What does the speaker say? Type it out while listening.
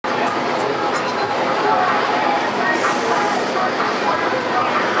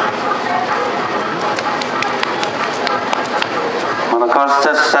course,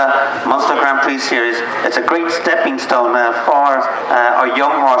 this Munster Grand Prix series, it's a great stepping stone for our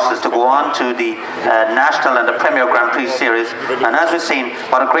young horses to go on to the National and the Premier Grand Prix series. And as we've seen,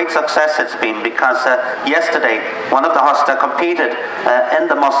 what a great success it's been, because yesterday, one of the horses that competed in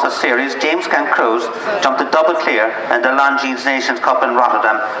the Munster series, James Can Cruz, jumped a double clear in the Longines Nations Cup in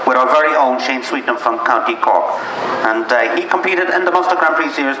Rotterdam with our very own Shane Sweeten from County Cork. And he competed in the Munster Grand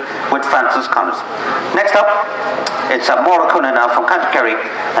Prix series with Francis Connolly. Next up, it's Maura Counihan from County Kerry.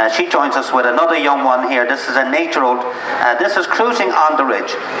 She joins us with another young one here. This is an 8-year-old. This is Cruising on the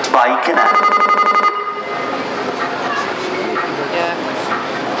Ridge by Counihan.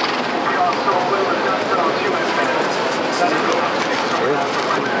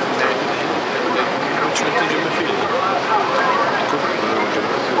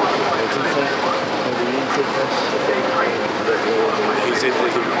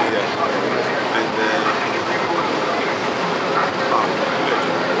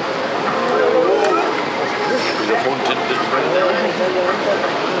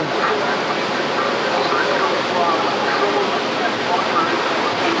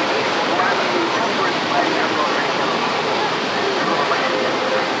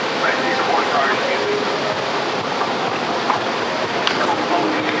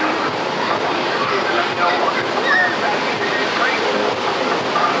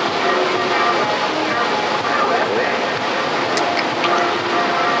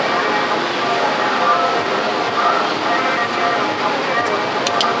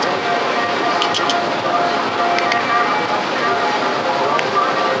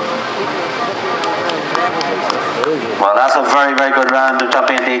 Well, that's a very, very good round of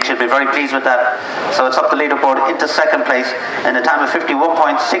jumping indeed. She'll be very pleased with that. So it's up the leaderboard into second place in a time of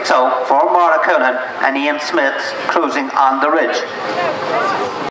 51.60 for Maura Counihan and Ian Smith, Cruising on the Ridge.